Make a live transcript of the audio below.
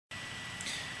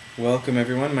Welcome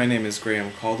everyone, my name is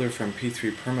Graham Calder from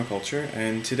P3 Permaculture,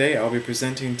 and today I'll be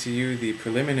presenting to you the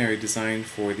preliminary design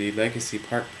for the Legacy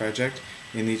Park project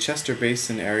in the Chester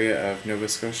Basin area of Nova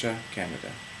Scotia,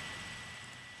 Canada.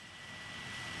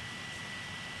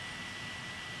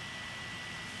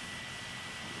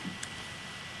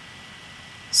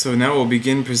 So now we'll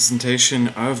begin presentation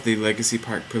of the Legacy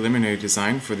Park preliminary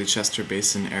design for the Chester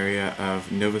Basin area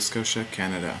of Nova Scotia,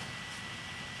 Canada.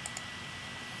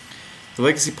 The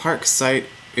Legacy Park site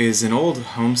is an old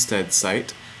homestead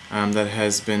site that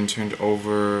has been turned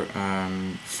over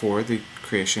for the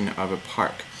creation of a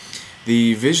park.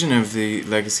 The vision of the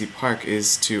Legacy Park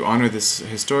is to honor the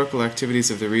historical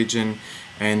activities of the region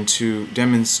and to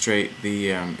demonstrate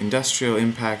the industrial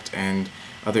impact and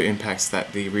other impacts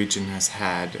that the region has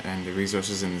had and the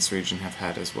resources in this region have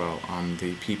had as well on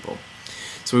the people.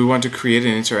 So we want to create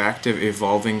an interactive,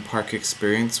 evolving park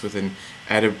experience with an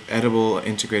edible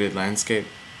integrated landscape.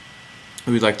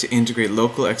 We would like to integrate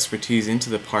local expertise into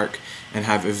the park and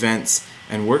have events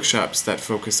and workshops that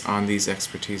focus on these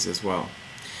expertise as well.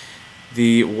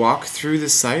 The walk through the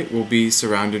site will be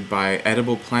surrounded by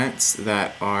edible plants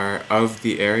that are of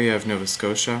the area of Nova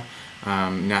Scotia,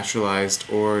 naturalized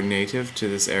or native to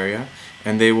this area,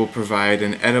 and they will provide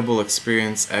an edible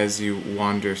experience as you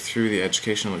wander through the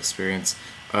educational experience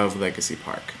of Legacy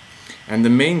Park. And the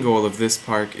main goal of this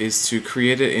park is to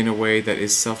create it in a way that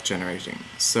is self-generating.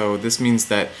 So this means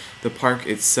that the park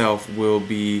itself will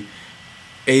be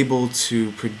able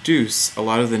to produce a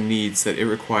lot of the needs that it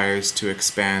requires to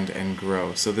expand and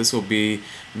grow. So this will be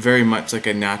very much like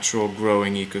a natural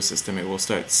growing ecosystem. It will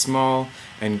start small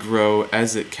and grow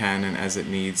as it can and as it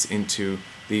needs into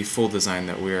the full design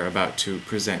that we are about to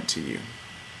present to you.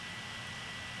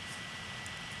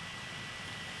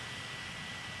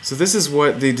 So this is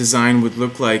what the design would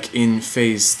look like in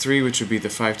phase 3, which would be the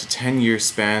 5 to 10 year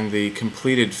span, the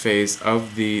completed phase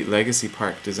of the Legacy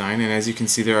Park design. And as you can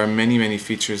see, there are many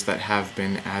features that have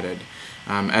been added.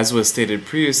 As was stated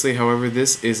previously, however,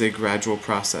 this is a gradual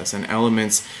process, and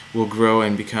elements will grow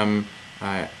and become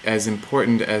as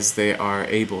important as they are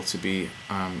able to be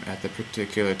at the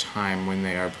particular time when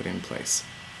they are put in place.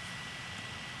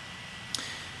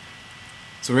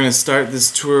 So we're going to start this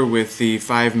tour with the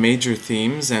 5 major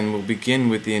themes, and we'll begin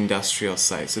with the industrial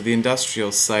site. So the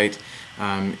industrial site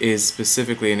is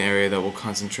specifically an area that will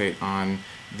concentrate on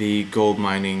the gold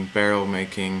mining, barrel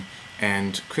making,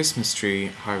 and Christmas tree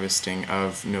harvesting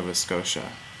of Nova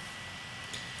Scotia.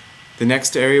 The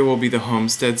next area will be the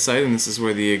homestead site, and this is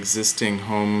where the existing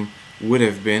home would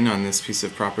have been on this piece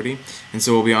of property. And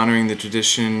so we'll be honoring the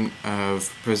tradition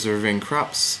of preserving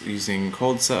crops using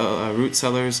cold root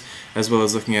cellars, as well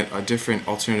as looking at different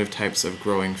alternative types of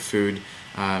growing food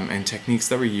and techniques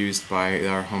that were used by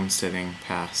our homesteading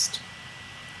past.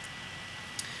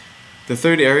 The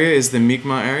third area is the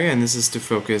Mi'kmaq area, and this is to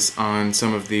focus on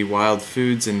some of the wild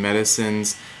foods and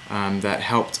medicines that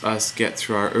helped us get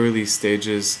through our early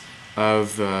stages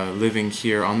of living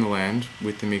here on the land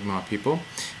with the Mi'kmaq people.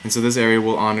 And so this area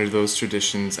will honor those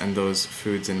traditions and those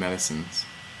foods and medicines.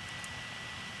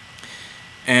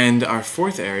 And our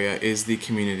fourth area is the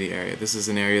community area. This is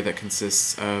an area that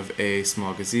consists of a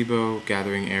small gazebo,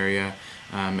 gathering area,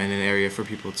 and an area for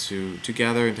people to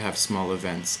gather and to have small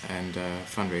events and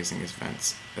fundraising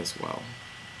events as well.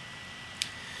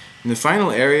 And the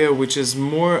final area, which is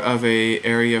more of an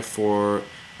area for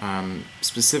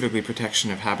specifically protection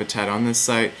of habitat on this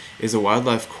site, is a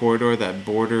wildlife corridor that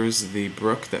borders the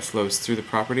brook that flows through the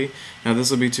property. Now this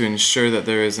will be to ensure that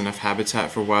there is enough habitat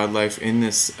for wildlife in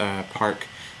this park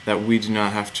that we do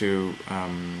not have to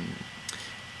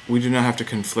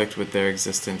conflict with their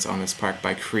existence on this park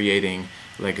by creating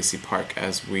Legacy Park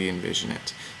as we envision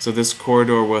it. So this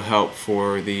corridor will help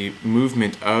for the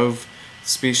movement of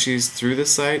species through the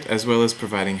site, as well as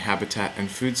providing habitat and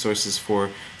food sources for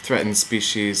threatened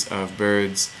species of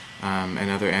birds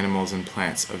and other animals and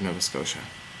plants of Nova Scotia.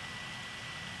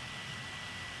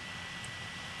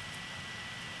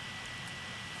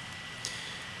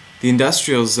 The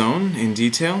industrial zone in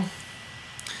detail.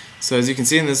 So as you can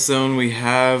see in this zone, we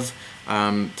have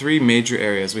 3 major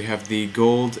areas. We have the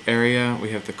gold area, we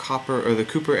have the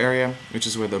Cooper area, which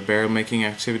is where the barrel making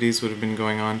activities would have been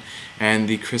going on, and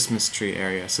the Christmas tree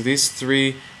area. So these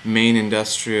 3 main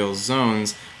industrial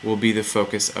zones will be the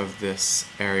focus of this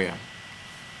area.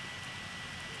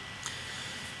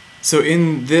 So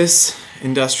in this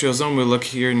Industrial zone, we'll look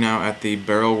here now at the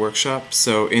barrel workshop.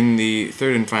 So in the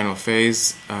third and final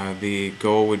phase, the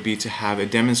goal would be to have a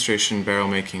demonstration barrel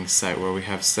making site where we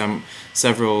have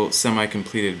several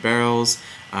semi-completed barrels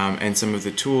and some of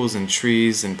the tools and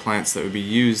trees and plants that would be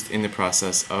used in the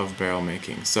process of barrel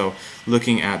making. So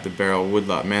looking at the barrel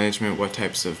woodlot management, what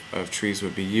types of trees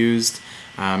would be used,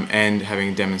 and having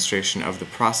a demonstration of the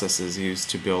processes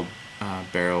used to build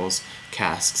barrels,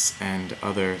 casks, and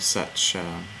other such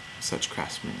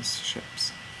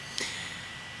craftsmanships.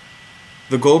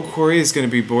 The gold quarry is going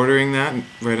to be bordering that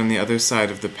right on the other side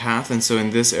of the path, and so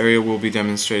in this area we'll be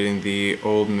demonstrating the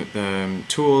old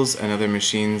tools and other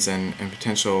machines and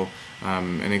potential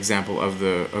an example of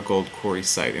a gold quarry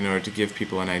site in order to give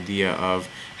people an idea of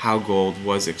how gold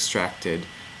was extracted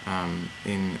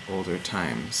in older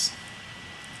times.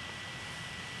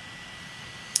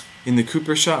 In the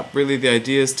cooper shop, really the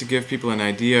idea is to give people an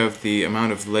idea of the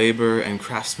amount of labor and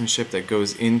craftsmanship that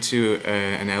goes into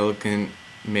an elegant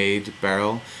made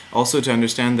barrel. Also to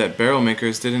understand that barrel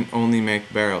makers didn't only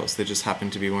make barrels, they just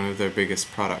happened to be one of their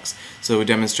biggest products. So we're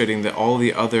demonstrating that all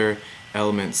the other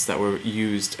elements that were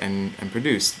used and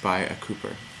produced by a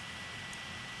cooper.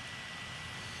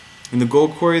 In the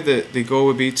gold quarry, the goal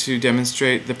would be to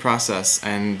demonstrate the process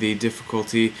and the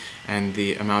difficulty and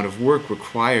the amount of work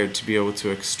required to be able to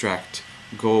extract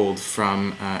gold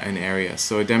from an area.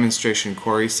 So a demonstration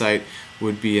quarry site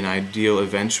would be an ideal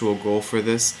eventual goal for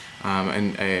this,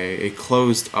 and a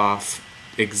closed off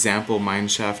example mine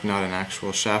shaft, not an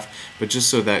actual shaft, but just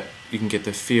so that you can get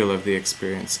the feel of the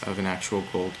experience of an actual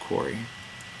gold quarry.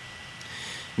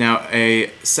 Now,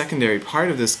 a secondary part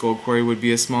of this gold quarry would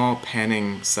be a small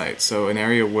panning site, so an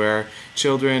area where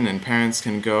children and parents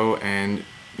can go and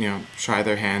try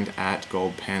their hand at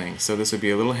gold panning. So this would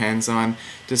be a little hands-on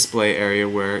display area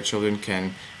where children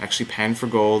can actually pan for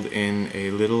gold in a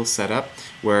little setup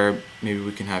where maybe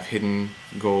we can have hidden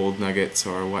gold nuggets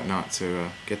or whatnot to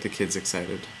get the kids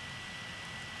excited.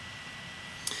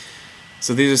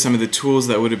 So these are some of the tools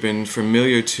that would have been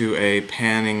familiar to a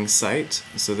panning site.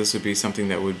 So this would be something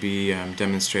that would be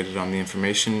demonstrated on the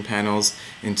information panels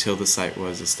until the site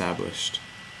was established.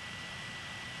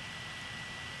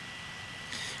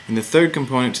 And the third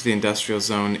component to the industrial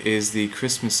zone is the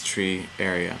Christmas tree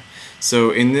area.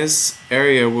 So in this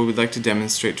area we would like to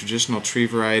demonstrate traditional tree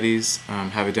varieties,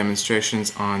 have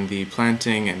demonstrations on the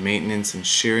planting and maintenance and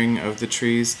shearing of the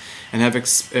trees, and have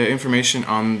information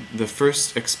on the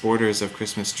first exporters of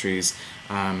Christmas trees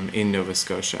in Nova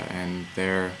Scotia and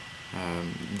their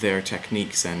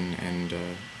techniques and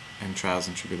trials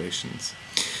and tribulations.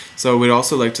 So we'd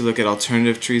also like to look at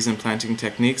alternative trees and planting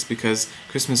techniques because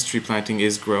Christmas tree planting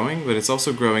is growing, but it's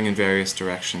also growing in various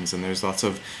directions, and there's lots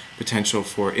of potential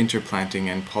for interplanting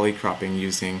and polycropping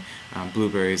using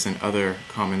blueberries and other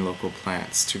common local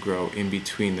plants to grow in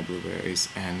between the blueberries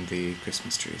and the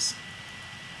Christmas trees.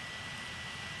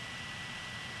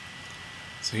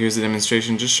 So here's a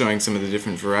demonstration just showing some of the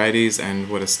different varieties and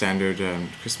what a standard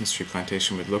Christmas tree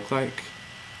plantation would look like.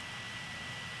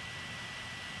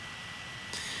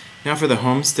 Now for the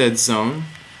homestead zone,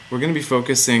 we're going to be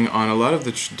focusing on a lot of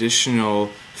the traditional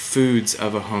foods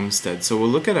of a homestead. So we'll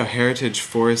look at a heritage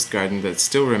forest garden that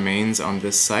still remains on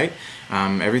this site.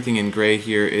 Everything in gray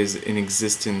here is in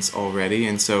existence already,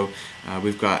 and so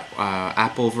we've got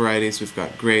apple varieties, we've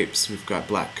got grapes, we've got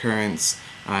black currants,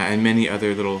 and many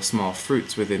other little small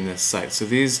fruits within this site. So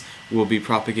these will be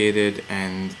propagated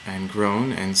and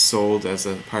grown and sold as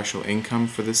a partial income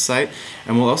for this site.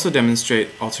 And we'll also demonstrate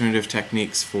alternative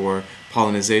techniques for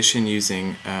pollination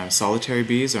using solitary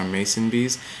bees or mason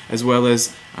bees, as well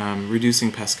as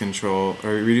reducing pest control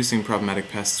or reducing problematic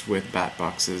pests with bat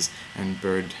boxes and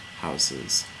bird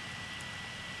houses.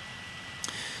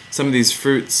 Some of these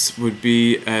fruits would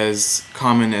be as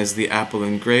common as the apple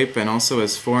and grape, and also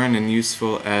as foreign and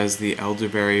useful as the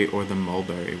elderberry or the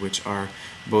mulberry, which are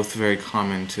both very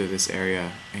common to this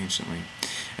area anciently.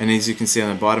 And as you can see on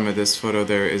the bottom of this photo,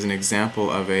 there is an example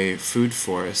of a food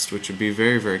forest, which would be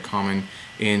very, very common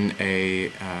in a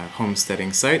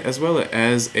homesteading site, as well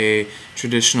as a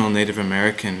traditional Native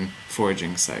American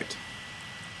foraging site.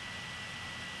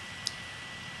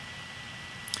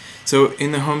 So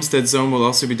in the homestead zone, we'll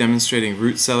also be demonstrating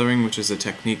root cellaring, which is a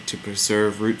technique to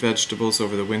preserve root vegetables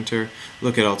over the winter,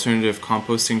 look at alternative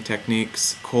composting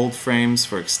techniques, cold frames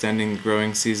for extending the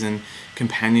growing season,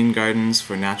 companion gardens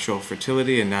for natural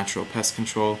fertility and natural pest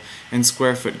control, and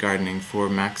square foot gardening for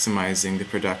maximizing the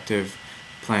productive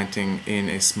planting in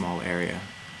a small area.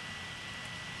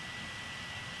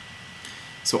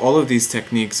 So all of these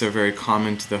techniques are very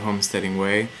common to the homesteading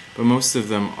way, but most of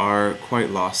them are quite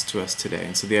lost to us today.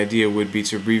 And so the idea would be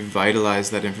to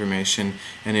revitalize that information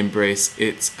and embrace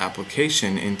its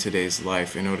application in today's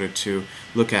life in order to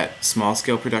look at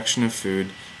small-scale production of food,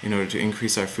 in order to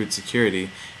increase our food security,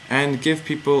 and give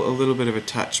people a little bit of a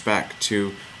touch back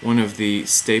to one of the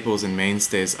staples and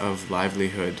mainstays of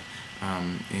livelihood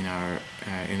in our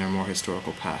more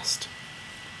historical past.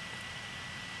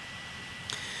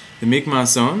 The Mi'kmaq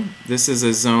zone, this is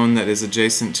a zone that is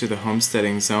adjacent to the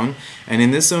homesteading zone, and in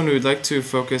this zone we would like to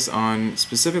focus on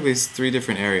specifically 3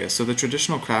 different areas. So the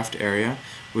traditional craft area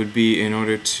would be in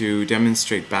order to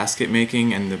demonstrate basket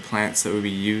making and the plants that would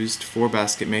be used for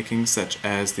basket making, such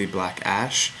as the black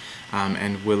ash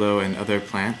and willow and other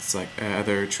plants, like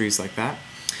other trees like that.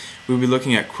 We'll be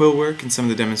looking at quill work and some of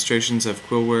the demonstrations of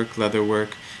quill work, leather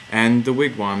work, and the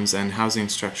wigwams and housing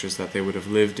structures that they would have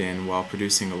lived in while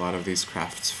producing a lot of these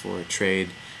crafts for trade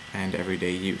and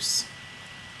everyday use.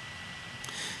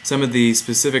 Some of the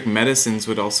specific medicines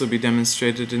would also be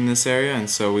demonstrated in this area, and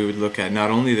so we would look at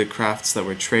not only the crafts that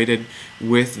were traded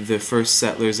with the first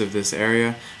settlers of this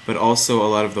area, but also a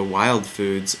lot of the wild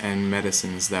foods and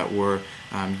medicines that were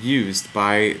used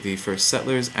by the first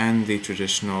settlers and the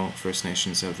traditional First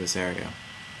Nations of this area.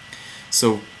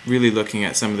 So really looking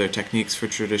at some of their techniques for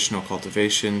traditional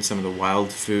cultivation, some of the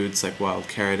wild foods like wild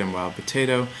carrot and wild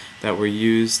potato that were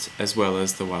used, as well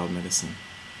as the wild medicine.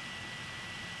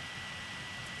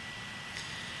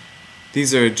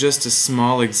 These are just a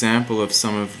small example of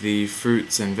some of the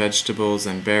fruits and vegetables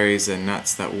and berries and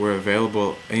nuts that were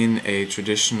available in a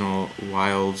traditional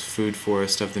wild food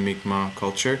forest of the Mi'kmaq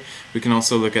culture. We can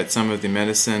also look at some of the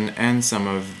medicine and some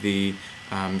of the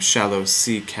shallow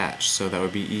sea catch, so that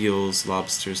would be eels,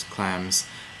 lobsters, clams,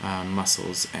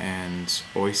 mussels, and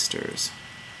oysters.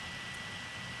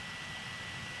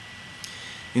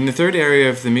 In the third area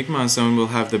of the Mi'kmaq zone, we'll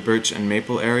have the birch and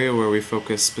maple area, where we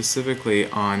focus specifically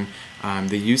on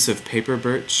the use of paper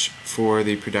birch for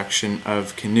the production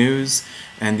of canoes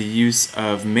and the use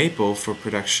of maple for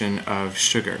production of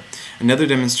sugar. Another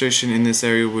demonstration in this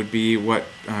area would be what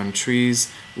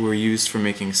trees were used for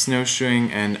making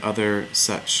snowshoeing and other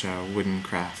such wooden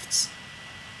crafts.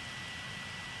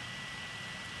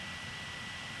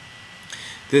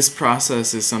 This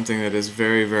process is something that is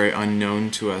very, very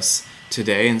unknown to us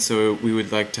today, and so we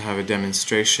would like to have a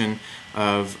demonstration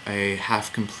of a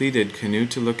half-completed canoe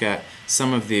to look at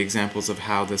some of the examples of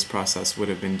how this process would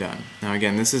have been done. Now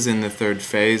again, this is in the third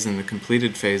phase, in the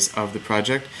completed phase of the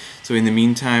project, so in the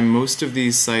meantime most of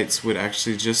these sites would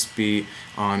actually just be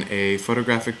on a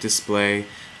photographic display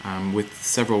with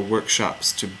several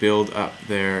workshops to build up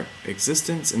their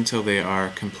existence until they are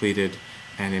completed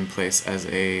and in place as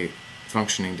a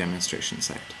functioning demonstration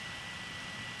site.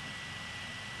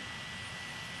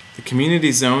 The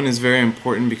community zone is very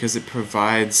important because it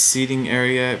provides seating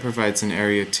area, it provides an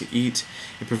area to eat,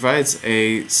 it provides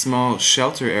a small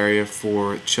shelter area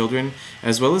for children,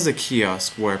 as well as a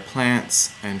kiosk where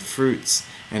plants and fruits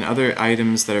and other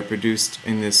items that are produced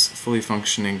in this fully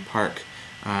functioning park,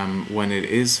 when it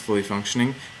is fully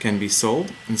functioning, can be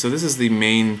sold. And so this is the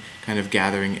main kind of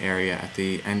gathering area at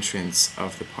the entrance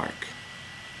of the park.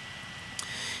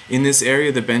 In this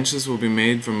area, the benches will be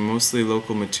made from mostly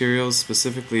local materials,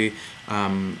 specifically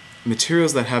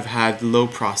materials that have had low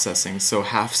processing, so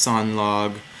half-sawn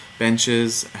log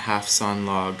benches, half-sawn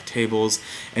log tables,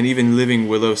 and even living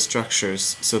willow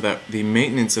structures, so that the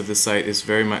maintenance of the site is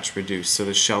very much reduced. So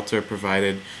the shelter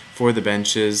provided for the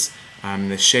benches,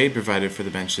 the shade provided for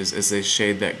the benches is a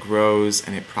shade that grows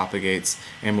and it propagates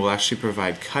and will actually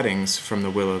provide cuttings from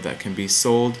the willow that can be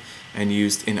sold and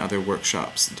used in other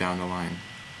workshops down the line.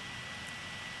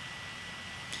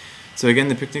 So again,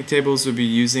 the picnic tables would be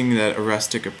using that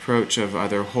rustic approach of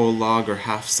either whole log or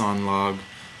half-sawn log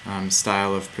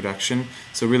style of production.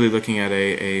 So really looking at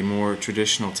a more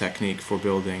traditional technique for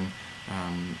building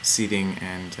seating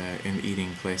and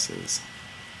eating places.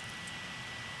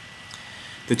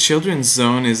 The children's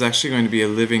zone is actually going to be a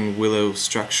living willow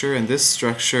structure, and this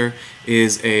structure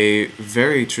is a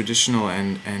very traditional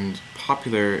and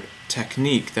popular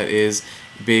technique that is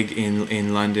big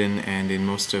in London and in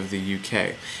most of the UK.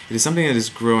 It is something that is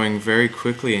growing very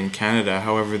quickly in Canada,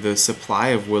 however the supply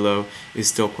of willow is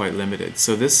still quite limited.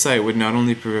 So this site would not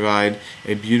only provide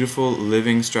a beautiful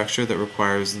living structure that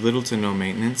requires little to no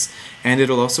maintenance, and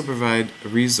it'll also provide a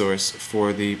resource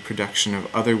for the production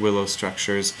of other willow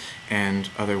structures and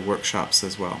other workshops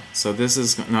as well. So this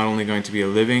is not only going to be a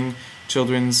living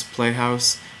children's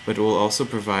playhouse, but it will also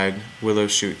provide willow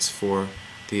shoots for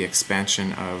the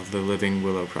expansion of the living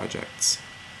willow projects.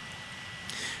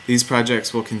 These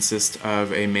projects will consist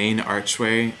of a main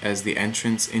archway as the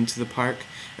entrance into the park,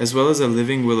 as well as a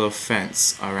living willow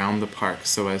fence around the park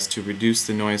so as to reduce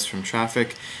the noise from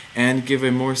traffic and give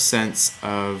a more sense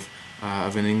of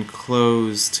an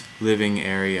enclosed living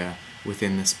area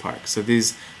within this park. So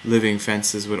these living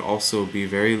fences would also be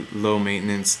very low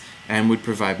maintenance and would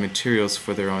provide materials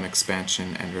for their own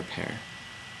expansion and repair.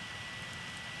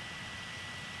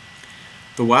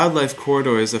 The wildlife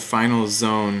corridor is a final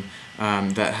zone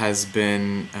that has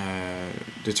been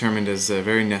determined as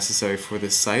very necessary for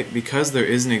this site. Because there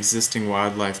is an existing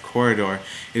wildlife corridor,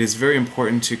 it is very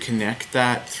important to connect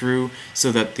that through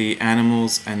so that the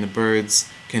animals and the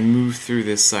birds can move through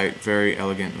this site very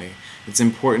elegantly. It's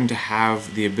important to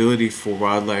have the ability for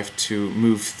wildlife to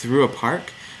move through a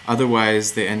park,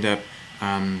 otherwise they end up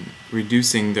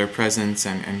reducing their presence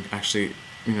and actually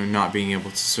not being able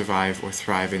to survive or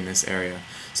thrive in this area.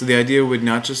 So the idea would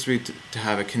not just be to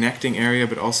have a connecting area,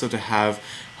 but also to have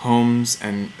homes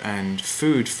and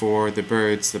food for the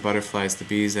birds, the butterflies, the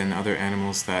bees, and other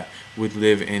animals that would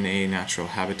live in a natural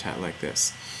habitat like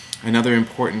this. Another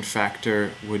important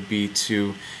factor would be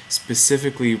to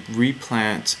specifically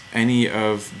replant any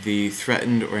of the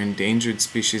threatened or endangered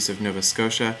species of Nova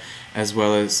Scotia, as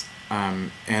well as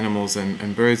animals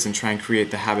and birds, and try and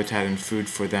create the habitat and food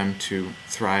for them to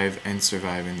thrive and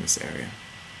survive in this area.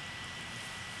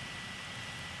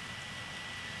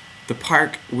 The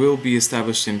park will be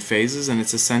established in phases, and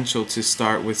it's essential to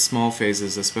start with small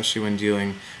phases, especially when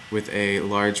dealing with a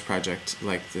large project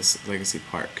like this Legacy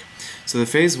Park. So the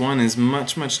phase 1 is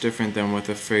much different than what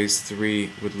the phase 3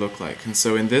 would look like. And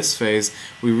so in this phase,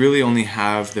 we really only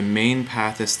have the main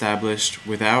path established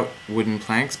without wooden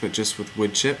planks, but just with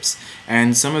wood chips,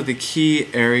 and some of the key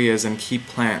areas and key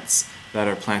plants that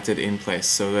are planted in place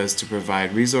so as to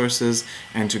provide resources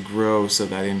and to grow so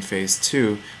that in phase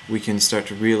 2 we can start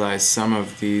to realize some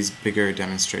of these bigger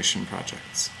demonstration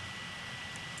projects.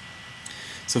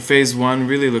 So phase 1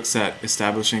 really looks at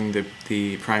establishing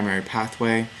the primary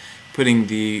pathway, putting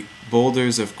the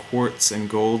boulders of quartz and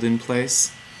gold in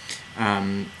place,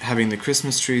 having the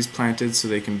Christmas trees planted so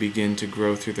they can begin to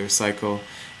grow through their cycle,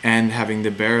 and having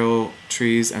the beryl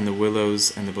trees and the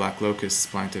willows and the black locusts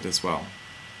planted as well.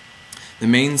 The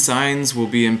main signs will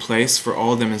be in place for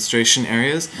all demonstration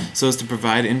areas so as to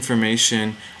provide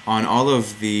information on all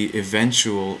of the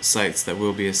eventual sites that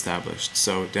will be established.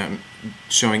 So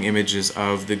showing images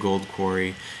of the gold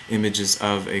quarry, images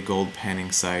of a gold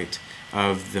panning site,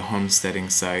 of the homesteading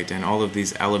site, and all of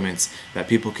these elements that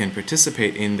people can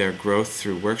participate in their growth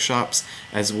through workshops,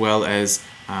 as well as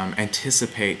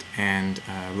anticipate and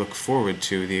look forward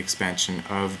to the expansion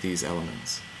of these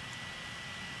elements.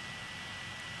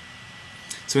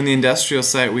 So in the industrial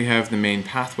site, we have the main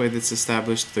pathway that's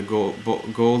established, the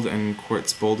gold and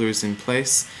quartz boulders in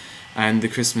place, and the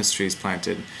Christmas trees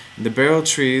planted. The beryl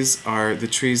trees are the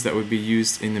trees that would be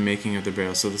used in the making of the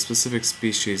beryl, so the specific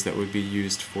species that would be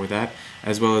used for that,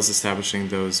 as well as establishing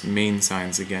those main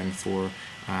signs again for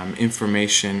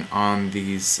information on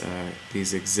these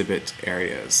exhibit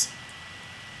areas.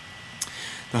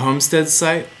 The homestead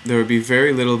site, there would be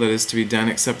very little that is to be done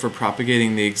except for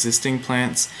propagating the existing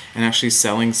plants and actually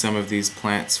selling some of these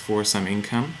plants for some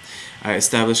income,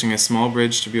 establishing a small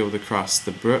bridge to be able to cross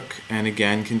the brook, and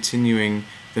again continuing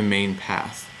the main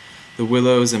path. The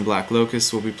willows and black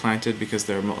locusts will be planted because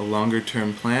they're a longer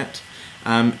term plant,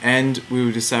 and we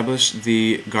would establish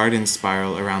the garden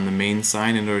spiral around the main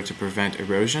sign in order to prevent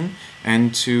erosion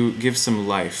and to give some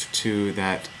life to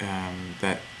that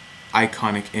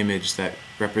iconic image that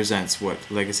represents what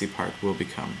Legacy Park will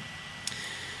become.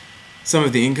 Some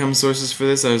of the income sources for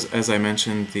this, as I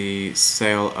mentioned, the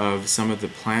sale of some of the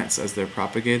plants as they're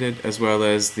propagated, as well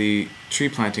as the tree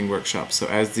planting workshops. So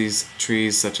as these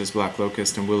trees such as black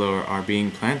locust and willow are being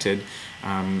planted,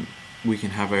 we can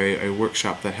have a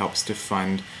workshop that helps to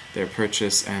fund their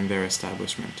purchase and their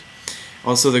establishment.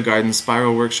 Also, the garden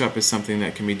spiral workshop is something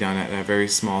that can be done at a very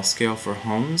small scale for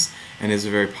homes, and is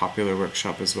a very popular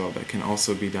workshop as well that can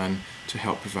also be done to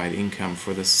help provide income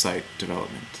for the site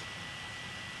development.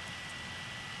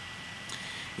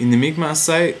 In the Mi'kmaq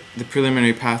site, the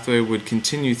preliminary pathway would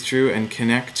continue through and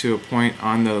connect to a point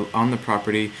on the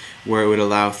property where it would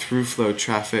allow through-flow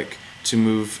traffic to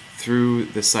move through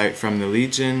the site from the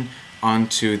Legion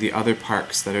onto the other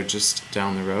parks that are just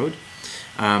down the road.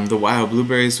 The wild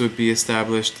blueberries would be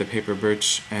established, the paper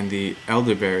birch and the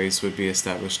elderberries would be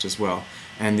established as well.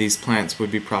 And these plants would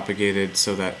be propagated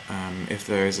so that if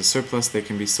there is a surplus, they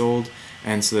can be sold,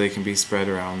 and so they can be spread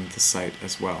around the site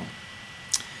as well.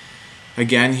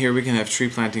 Again, here we can have tree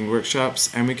planting workshops,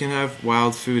 and we can have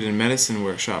wild food and medicine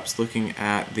workshops looking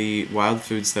at the wild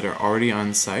foods that are already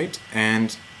on site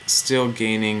and still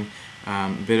gaining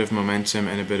a bit of momentum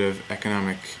and a bit of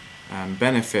economic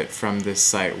benefit from this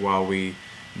site while we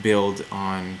build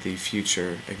on the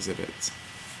future exhibits.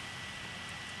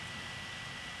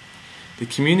 The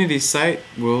community site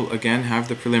will again have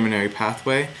the preliminary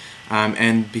pathway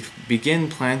and begin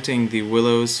planting the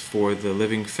willows for the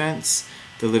living fence,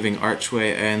 the living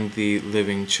archway, and the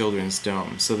living children's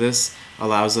dome. So this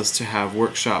allows us to have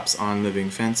workshops on living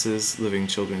fences, living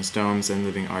children's domes, and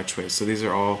living archways. So these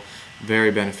are all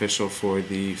very beneficial for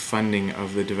the funding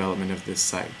of the development of this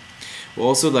site. We'll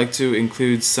also like to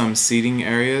include some seating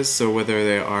areas, so whether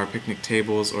they are picnic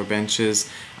tables or benches,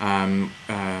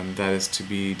 that is to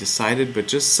be decided, but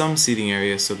just some seating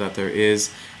areas so that there is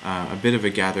a bit of a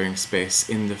gathering space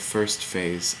in the first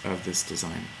phase of this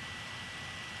design.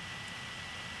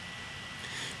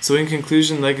 So in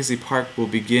conclusion, Legacy Park will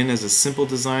begin as a simple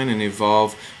design and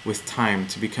evolve with time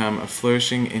to become a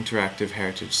flourishing interactive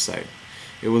heritage site.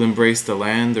 It will embrace the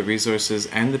land, the resources,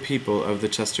 and the people of the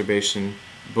Chester Basin,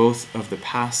 both of the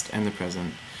past and the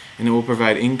present, and it will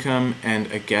provide income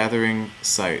and a gathering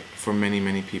site for many,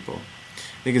 many people.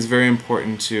 I think it's very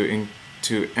important to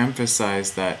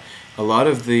emphasize that a lot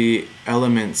of the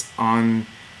elements in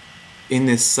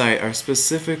this site are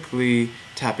specifically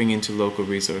tapping into local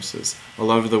resources. A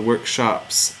lot of the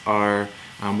workshops are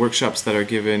workshops that are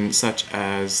given, such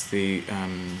as the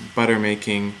butter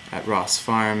making at Ross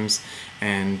Farms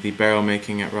and the barrel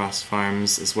making at Ross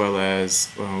Farms, as well as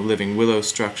living willow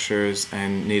structures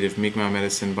and native Mi'kmaq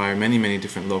medicine by many, many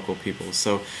different local people.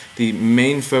 So the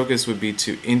main focus would be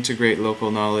to integrate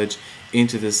local knowledge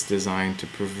into this design to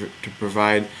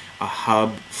provide a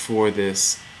hub for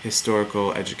this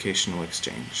historical educational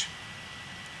exchange.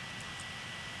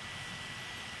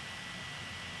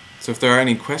 So if there are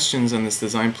any questions on this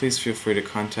design, please feel free to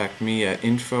contact me at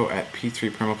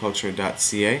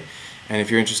info@p3permaculture.ca. And if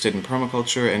you're interested in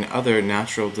permaculture and other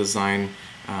natural design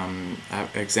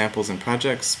examples and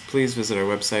projects, please visit our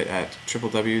website at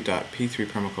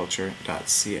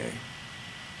www.p3permaculture.ca.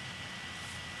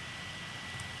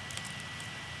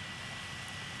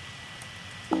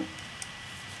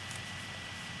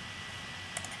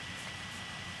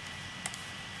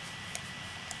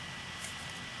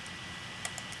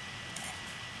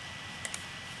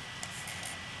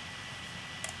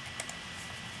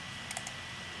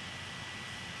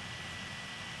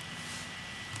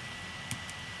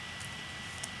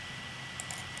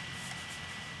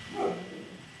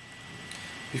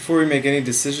 Before we make any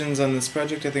decisions on this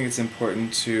project, I think it's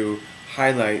important to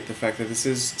highlight the fact that this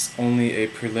is only a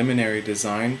preliminary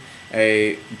design,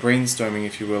 a brainstorming,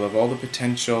 if you will, of all the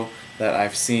potential that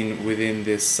I've seen within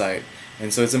this site.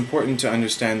 And so it's important to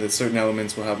understand that certain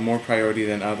elements will have more priority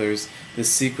than others. The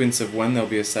sequence of when they'll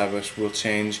be established will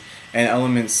change, and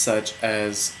elements such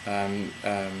as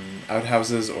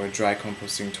outhouses or dry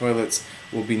composting toilets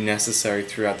will be necessary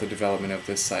throughout the development of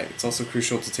this site. It's also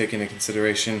crucial to take into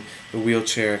consideration the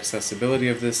wheelchair accessibility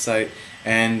of this site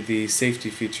and the safety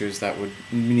features that would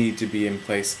need to be in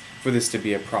place for this to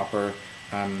be a proper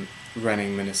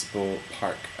running municipal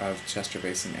park of Chester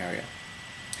Basin area.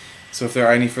 So if there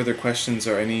are any further questions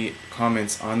or any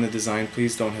comments on the design,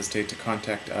 please don't hesitate to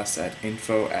contact us at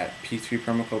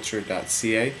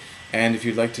info@p3permaculture.ca. And if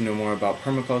you'd like to know more about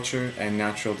permaculture and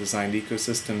natural designed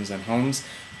ecosystems and homes,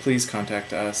 please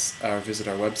contact us or visit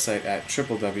our website at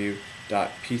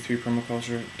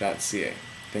www.p3permaculture.ca.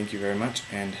 Thank you very much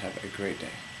and have a great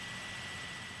day.